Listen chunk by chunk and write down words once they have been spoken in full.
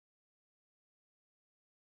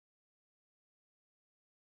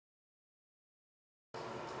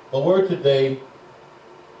My word today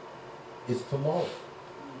is tomorrow.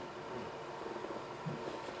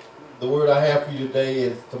 The word I have for you today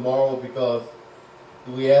is tomorrow because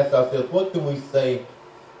we ask ourselves, what can we say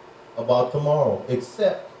about tomorrow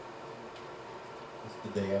except it's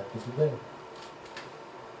the day after today?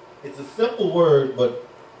 It's a simple word, but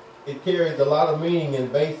it carries a lot of meaning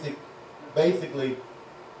and basically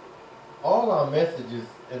all our messages,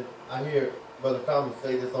 and I hear Brother Thomas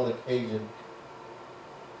say this on occasion,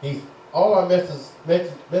 all our messages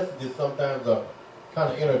sometimes are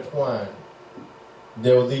kind of intertwined.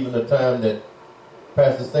 There was even a time that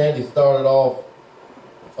Pastor Sandy started off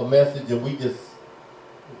a message and it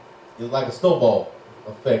was like a snowball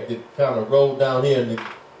effect. It kind of rolled down here and it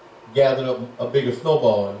gathered up a bigger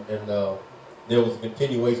snowball, and there was a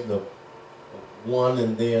continuation of 1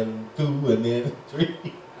 and then 2 and then 3,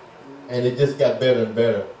 and it just got better and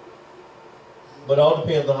better. But it all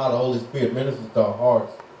depends on how the Holy Spirit ministers to our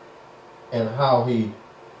hearts and how He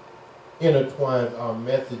intertwines our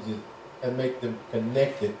messages and make them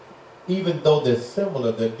connected. Even though they're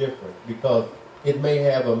similar, they're different, because it may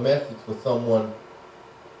have a message for someone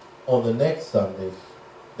on the next Sunday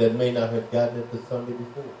that may not have gotten it the Sunday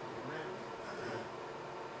before.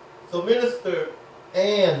 So Minister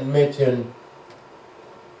Ann mentioned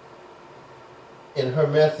in her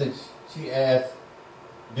message, she asked,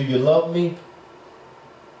 do you love me?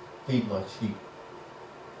 Feed my sheep.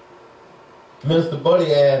 Minister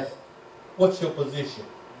Buddy asked, what's your position?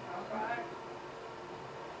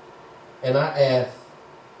 And I asked,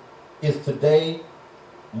 is today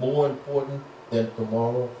more important than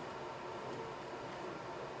tomorrow?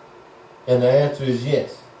 And the answer is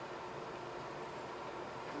yes.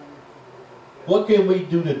 What can we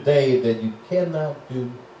do today that you cannot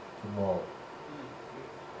do tomorrow?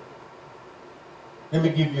 Let me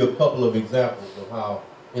give you a couple of examples of how,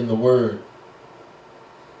 in the Word,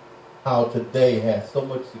 how today has so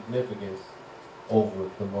much significance over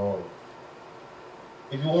tomorrow.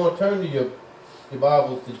 If you want to turn to your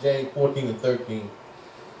Bibles to James 14 and 13,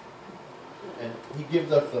 and he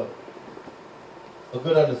gives us a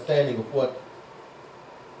good understanding of what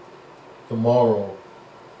tomorrow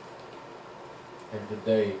and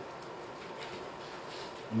today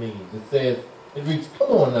means. It says, it reads, come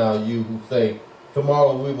on now, you who say,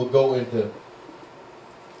 tomorrow we will go into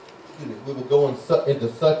such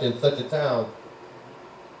and such a town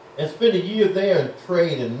and spend a year there and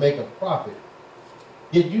trade and make a profit.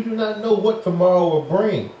 Yet you do not know what tomorrow will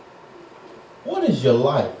bring. What is your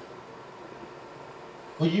life?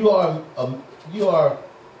 For you are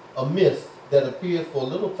a mist that appears for a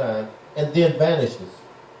little time and then vanishes.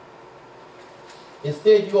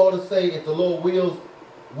 Instead, you ought to say, if the Lord wills,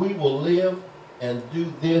 we will live and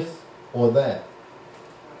do this or that.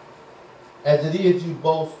 As it is, you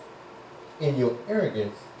boast in your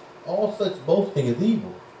arrogance. All such boasting is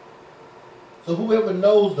evil. So whoever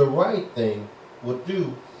knows the right thing will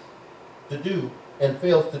do and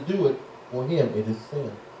fails to do it, for him it is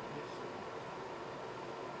sin.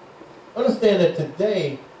 Understand that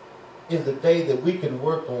today is the day that we can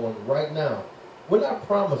work on right now. We're not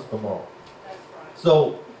promised tomorrow.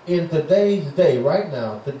 So in today's day, right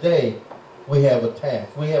now, today, we have a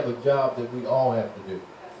task. We have a job that we all have to do.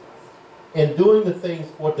 In doing the things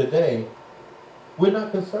for today, we're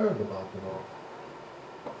not concerned about tomorrow.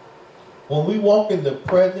 When we walk in the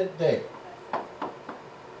present day,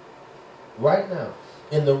 right now,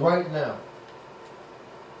 in the right now,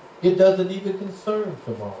 it doesn't even concern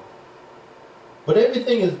tomorrow. But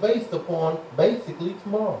everything is based upon basically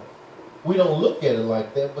tomorrow. We don't look at it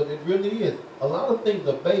like that, but it really is. A lot of things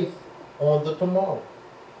are based on the tomorrow.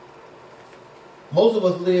 Most of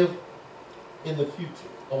us live in the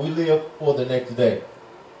future, or we live for the next day.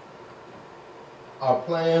 Our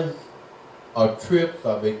plans, our trips,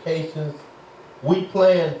 our vacations, we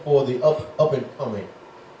plan for the up and coming,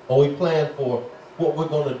 or we plan for what we're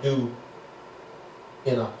going to do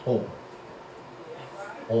in October,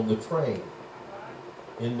 on the train,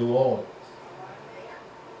 in New Orleans.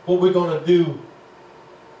 What we're going to do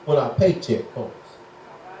when our paycheck comes.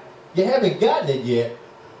 You haven't gotten it yet,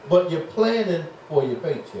 but you're planning for your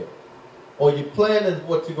paycheck. Or you're planning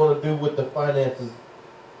what you're going to do with the finances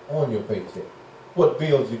on your paycheck. What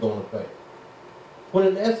bills you're going to pay. When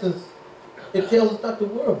in essence, it tells us not to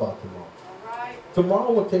worry about tomorrow. Right.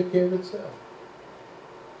 Tomorrow will take care of itself.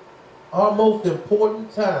 Our most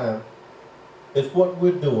important time is what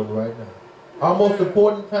we're doing right now. Our most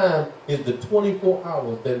important time is the 24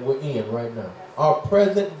 hours that we're in right now. Our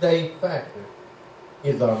present day factor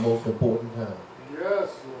is our most important time. Yes.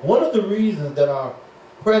 One of the reasons that our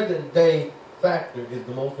present day factor is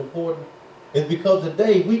the most important is because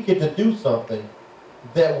today we get to do something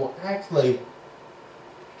that will actually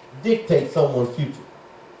dictate someone's future.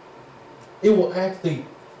 It will actually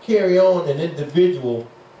carry on an individual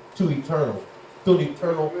to an eternal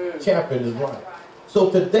chapter in his life. So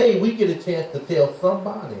today we get a chance to tell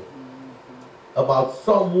somebody about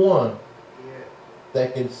someone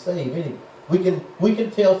that can save anyone. We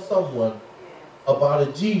can tell someone about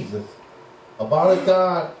a Jesus, about a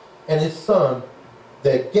God and his son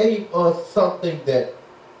that gave us something that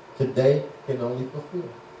today can only fulfill.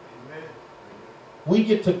 Amen. We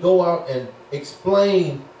get to go out and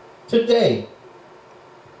explain today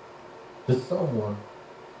to someone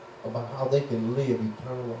about how they can live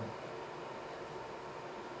eternal life.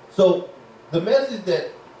 So the message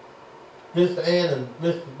that Mr. Ann and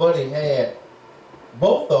Mr. Buddy had,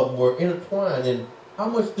 both of them were intertwined in how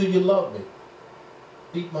much do you love me?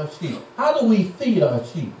 Feed my sheep. How do we feed our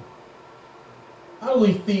sheep? How do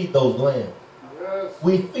we feed those lambs? Yes.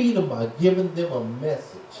 We feed them by giving them a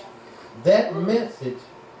message. That message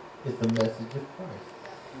is the message of Christ.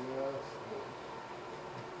 Yes.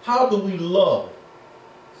 How do we love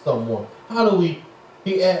someone? How do we,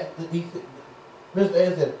 he said, Mr.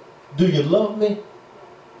 Ann said, do you love me?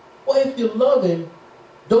 Well, if you love him,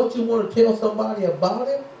 don't you want to tell somebody about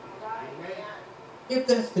him? If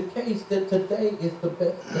that's the case, then today is the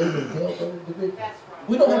best day to tell that individual. Right.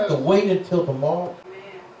 We don't have to wait until tomorrow.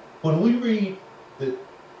 When we read the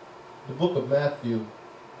book of Matthew,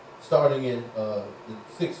 starting in the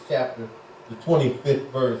 6th chapter, the 25th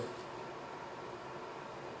verse,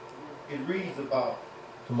 it reads about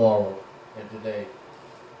tomorrow and today.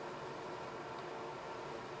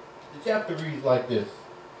 The chapter reads like this.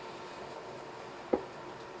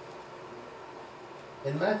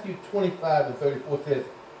 In Matthew 25 and 34 says,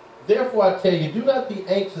 therefore I tell you, do not be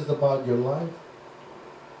anxious about your life,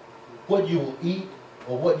 what you will eat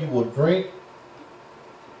or what you will drink,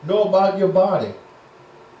 nor about your body,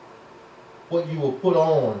 what you will put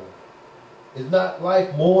on. Is not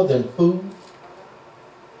life more than food,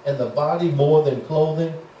 and the body more than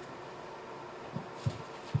clothing?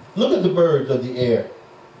 Look at the birds of the air.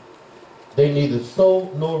 They neither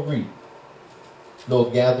sow nor reap, nor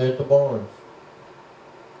gather at the barns.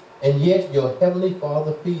 And yet your heavenly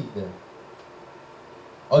Father feeds them.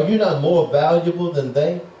 Are you not more valuable than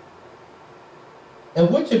they?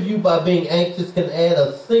 And which of you, by being anxious, can add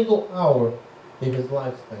a single hour to his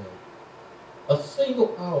lifespan? A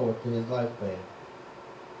single hour to his lifespan.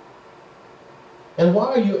 And why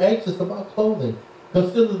are you anxious about clothing?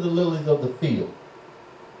 Consider the lilies of the field,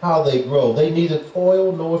 how they grow. They neither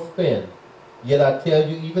toil nor spin. Yet I tell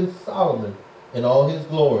you, even Solomon in all his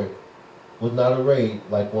glory was not arrayed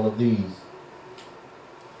like one of these.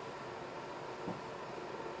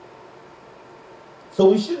 So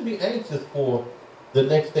we shouldn't be anxious for the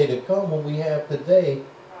next day to come when we have today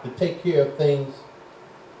to take care of things.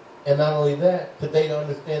 And not only that, today to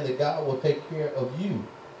understand that God will take care of you.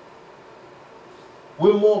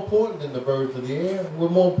 We're more important than the birds of the air. We're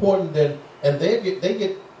more important than, and they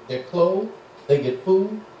get their clothes, they get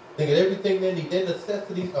food, they get everything they need. Their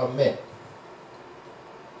necessities are met.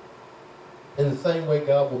 In the same way,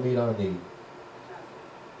 God will meet our needs.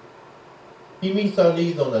 He meets our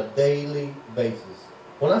needs on a daily basis.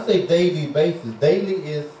 When I say daily basis, daily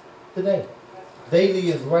is today. Daily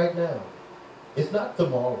is right now. It's not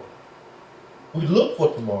tomorrow. We look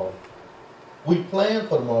for tomorrow. We plan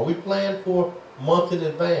for tomorrow. We plan for months in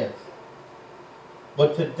advance.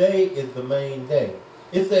 But today is the main day.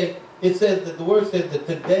 It says that the word says that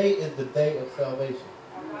today is the day of salvation.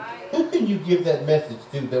 Who can you give that message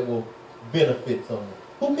to that will benefit someone?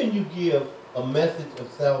 Who can you give a message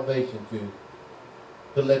of salvation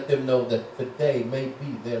to let them know that today may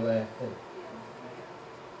be their last day?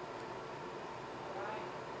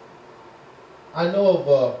 I know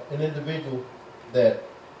of an individual that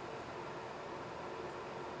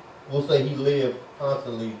will say he lived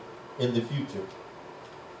constantly in the future.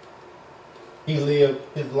 He lived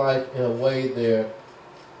his life in a way that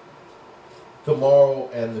tomorrow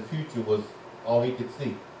and the future was all he could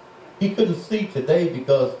see. He couldn't see today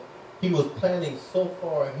because he was planning so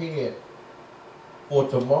far ahead for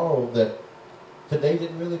tomorrow that today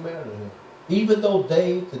didn't really matter to him. Even though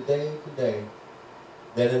day to day to day,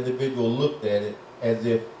 that individual looked at it as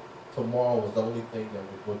if tomorrow was the only thing that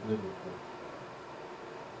was worth living for.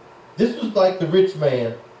 This was like the rich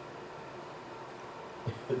man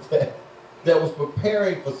that was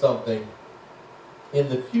preparing for something in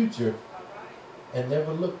the future and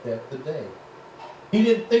never looked at the day. He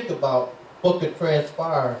didn't think about what could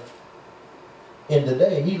transpire in the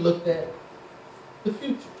day. He looked at the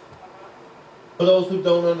future. For those who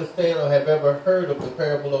don't understand or have ever heard of the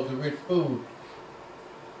parable of the rich fool,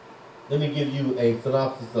 Let me give you a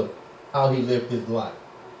synopsis of how he lived his life.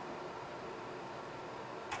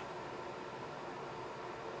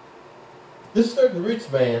 This certain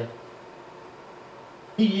rich man,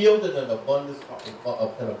 he yielded an abundant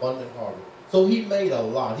harvest. So he made a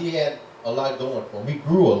lot. He had a lot going for him. He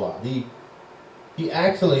grew a lot. He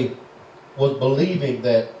actually was believing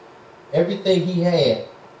that everything he had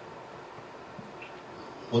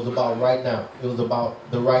was about right now. It was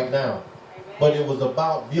about the right now. Amen. But it was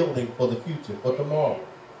about building for the future, for tomorrow.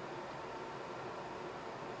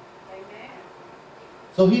 Amen.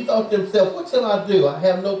 So he thought to himself, what shall I do? I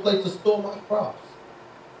have no place to store my crops.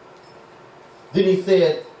 Then he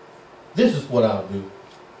said, this is what I'll do.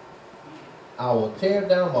 I will tear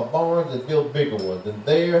down my barns and build bigger ones. And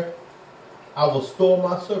there I will store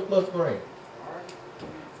my surplus grain.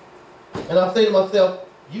 And I say to myself,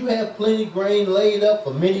 you have plenty grain laid up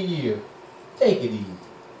for many years. Take it easy.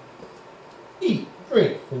 Eat,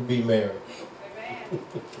 drink, and be merry.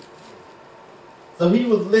 So he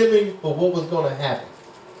was living for what was going to happen.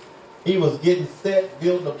 He was getting set,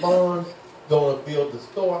 building the barns, going to build the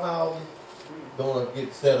storehouses, going to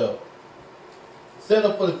get set up. Set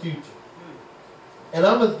up for the future. And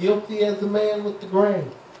I'm as guilty as the man with the grain.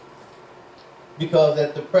 Because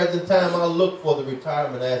at the present time, I look for the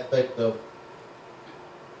retirement aspect of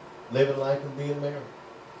living life and being married.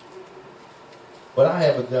 But I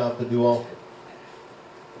have a job to do also.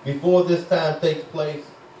 Before this time takes place,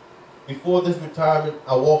 before this retirement,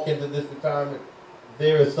 I walk into this retirement,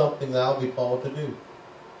 there is something that I'll be called to do.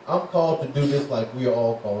 I'm called to do this like we are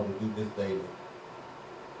all called to do this daily.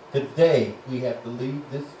 Today, we have to leave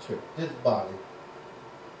this church, this body,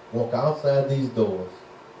 walk outside these doors,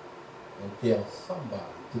 and tell somebody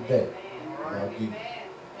today about Jesus.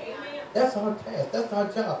 That's our task. That's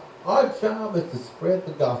our job. Our job is to spread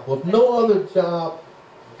the gospel. If no other job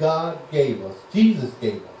God gave us, Jesus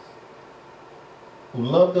gave us, who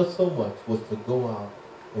loved us so much, was to go out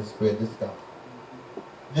and spread this gospel.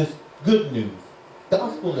 This good news.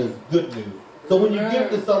 Gospel is good news. So when you give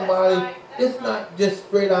to somebody, it's not just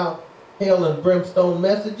straight out hell and brimstone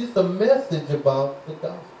message. It's a message about the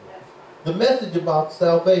gospel. The message about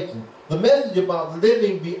salvation. The message about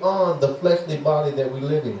living beyond the fleshly body that we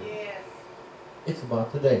live in. Yes. It's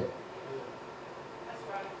about today. That's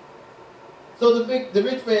right. So the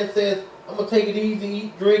rich man says, I'm going to take it easy,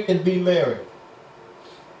 eat, drink, and be merry.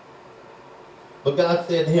 But God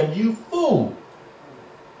said to him, you fool,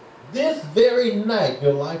 this very night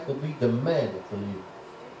your life will be demanded from you.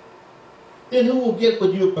 Then who will get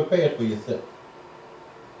what you have prepared for yourself?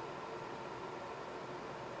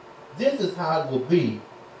 This is how it will be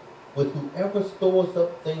with whoever stores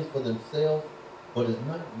up things for themselves but is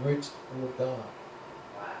not rich toward God.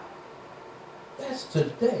 Wow. That's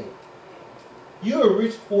today. You're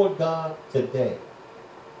rich toward God today.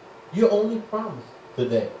 You're only promised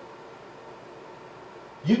today.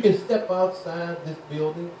 You can step outside this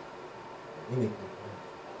building, anything.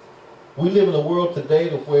 We live in a world today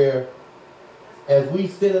to where as we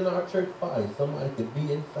sit in our church body, somebody could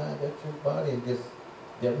be inside that church body and just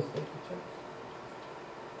devastate the church.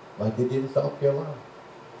 Like they did in South Carolina.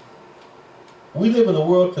 We live in a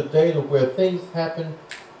world today to where things happen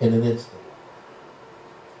in an instant.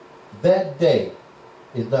 That day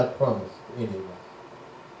is not promised to any of us.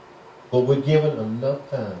 But we're given enough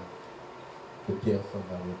time to tell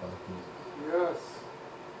somebody about Jesus. Yes.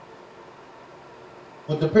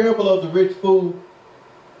 With the parable of the rich fool,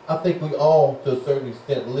 I think we all, to a certain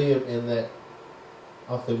extent, live in that.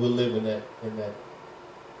 I'll say we'll live in that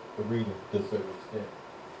arena to a certain extent.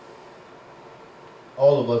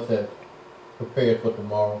 All of us have prepared for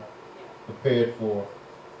tomorrow, prepared for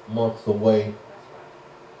months away,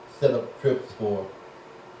 set up trips for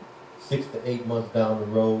 6 to 8 months down the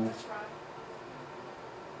road.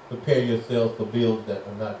 Prepare yourselves for bills that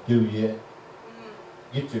are not due yet.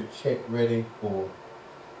 Get your check ready to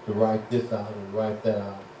write this out and write that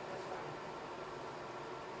out.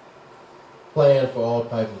 Plan for all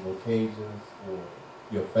types of occasions for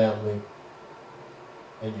your family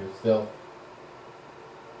and yourself.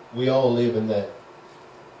 We all live in that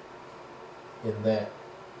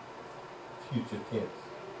future tense.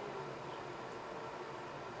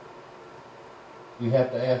 We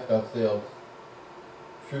have to ask ourselves,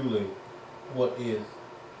 truly, what is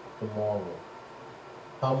tomorrow?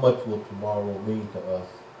 How much will tomorrow mean to us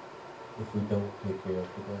if we don't take care of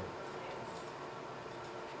today?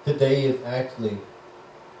 Today is actually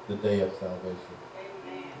the day of salvation.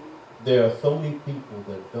 Amen. There are so many people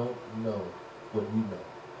that don't know what you know.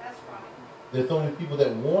 That's right. There's so many people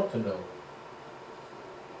that want to know,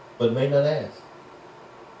 but may not ask.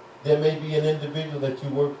 There may be an individual that you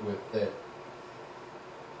work with that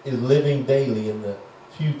is living daily in the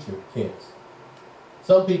future tense.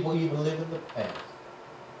 Some people even live in the past,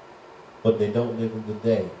 but they don't live in the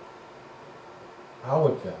day. Our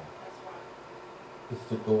job is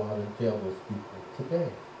to go out and tell those people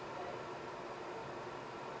today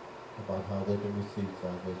about how they can receive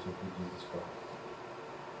salvation through Jesus Christ.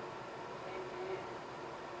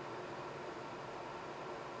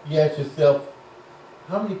 You ask yourself,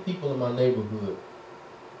 how many people in my neighborhood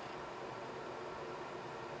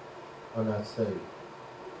are not saved,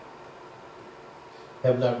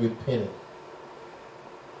 have not repented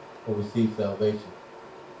or received salvation?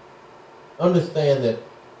 Understand that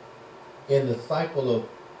in the cycle of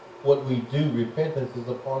what we do, repentance is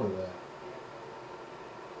a part of that.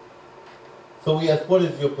 So we ask, what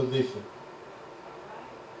is your position?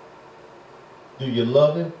 Do you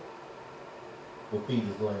love him or feed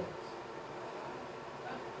his lambs?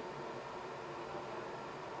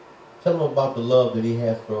 Tell him about the love that he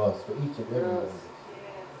has for us, for each and every one of us.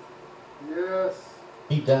 Yes.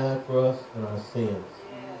 He died for us and our sins.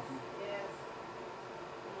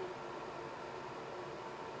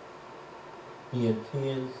 He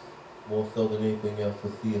intends, more so than anything else,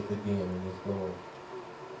 to see us again in his glory.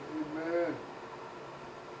 Amen.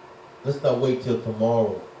 Let's not wait till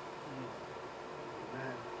tomorrow.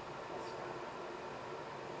 Amen.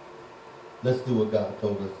 Let's do what God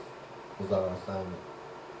told us was our assignment.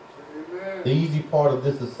 Amen. The easy part of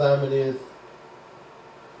this assignment is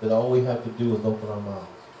that all we have to do is open our mouths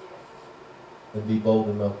and be bold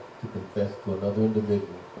enough to confess to another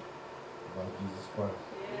individual about Jesus Christ.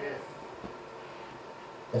 Yes.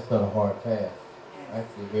 That's not a hard task.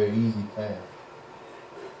 Actually, a very easy task.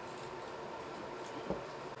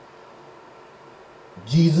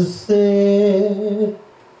 Jesus said,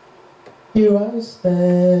 "Here I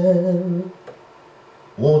stand.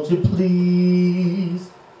 Won't you please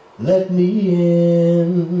let me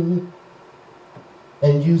in?"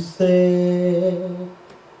 And you said,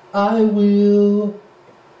 "I will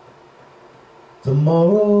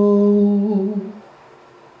tomorrow."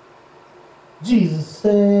 Jesus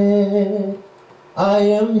said, "I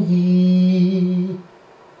am he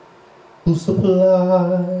who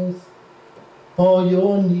supplies all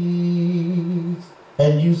your needs."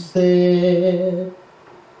 And you said,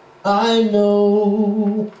 "I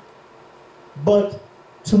know, but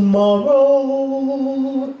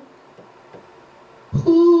tomorrow,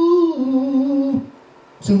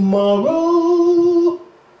 tomorrow,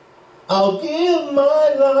 I'll give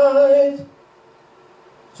my life.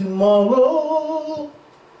 Tomorrow,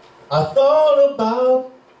 I thought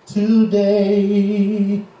about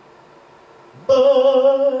today,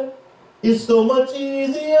 but it's so much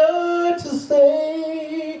easier to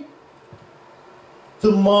say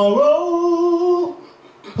tomorrow.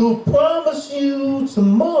 Who promised you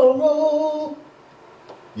tomorrow?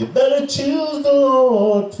 You better choose the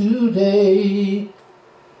Lord today,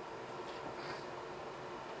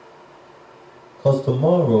 'cause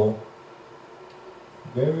tomorrow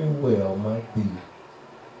very well might be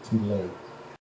too late.